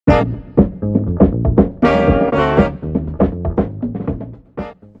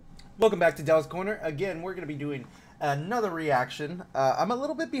Welcome back to Dell's Corner. Again, we're going to be doing another reaction. I'm a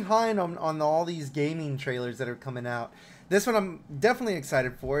little bit behind on all these gaming trailers that are coming out. This one I'm definitely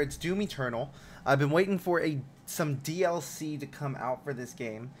excited for. It's Doom Eternal. I've been waiting for some DLC to come out for this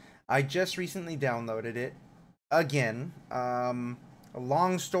game. I just recently downloaded it. Again, a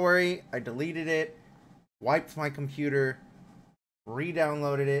long story. I deleted it, wiped my computer,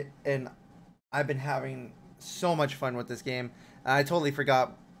 re-downloaded it, and I've been having so much fun with this game. I totally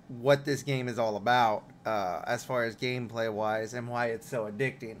forgot what this game is all about as far as gameplay wise and why it's so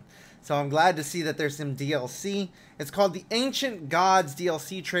addicting. So I'm glad to see that there's some DLC. It's called the Ancient Gods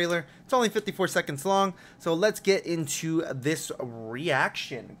DLC trailer. It's only 54 seconds long, so let's get into this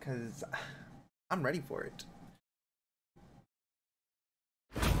reaction because I'm ready for it.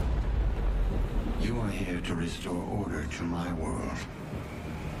 You are here to restore order to my world.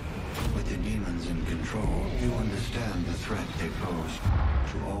 With the demons in control, you understand the threat they pose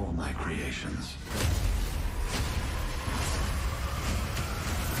to all my creations.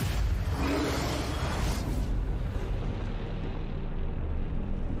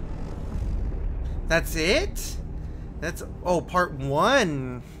 That's it? That's, oh, part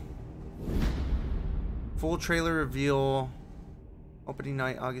 1. Full trailer reveal. Opening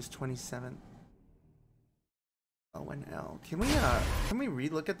night, August 27th. O and L. Can we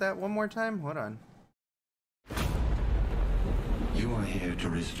re-look at that one more time? Hold on. You are here to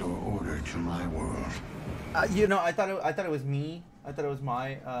restore order to my world. You know, I thought it was me. I thought it was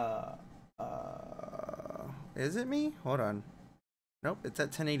my is it me? Hold on. Nope, it's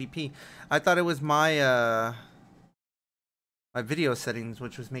at 1080p. I thought it was my my video settings,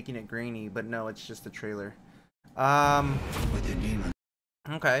 which was making it grainy, but no, it's just a trailer. With the demons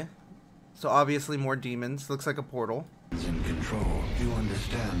Okay. So obviously more demons. Looks like a portal. in control, you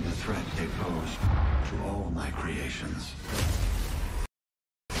understand the threat they pose to all my creations.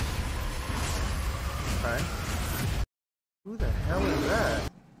 Okay. Who the hell is that?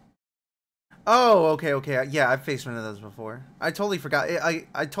 Oh, okay, okay. Yeah, I've faced one of those before. I totally forgot. I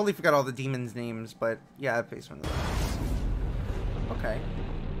totally forgot all the demons' names, but yeah, I've faced one of those. Okay.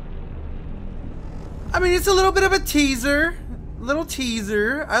 I mean, it's a little bit of a teaser. Little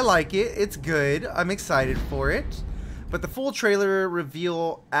teaser. I like it. It's good. I'm excited for it. But the full trailer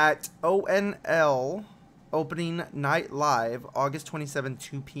reveal at ONL opening night live August 27,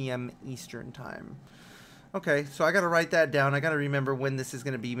 2 p.m. Eastern time. Okay, so I gotta write that down. I gotta remember when this is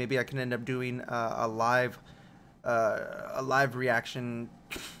gonna be. Maybe I can end up doing a live reaction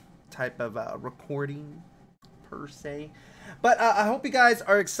type of recording per se. But I hope you guys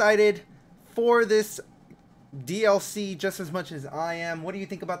are excited for this DLC just as much as I am. What do you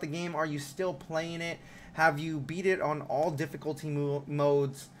think about the game? Are you still playing it? Have you beat it on all difficulty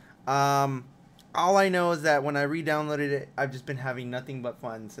modes? All I know is that when I re-downloaded it, I've just been having nothing but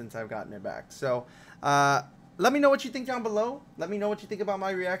fun since I've gotten it back. So let me know what you think down below. Let me know what you think about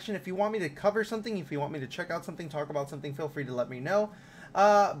my reaction. If you want me to cover something, if you want me to check out something, talk about something, feel free to let me know.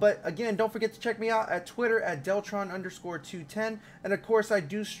 But again, don't forget to check me out at Twitter at Deltron_210. And of course, I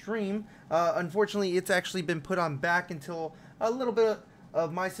do stream. Unfortunately, it's actually been put on back until a little bit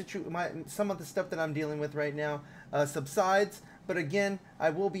of some of the stuff that I'm dealing with right now subsides. But again, I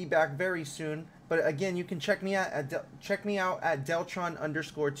will be back very soon. But again, you can check me out at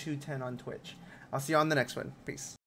Deltron_210 on Twitch. I'll see you on the next one. Peace.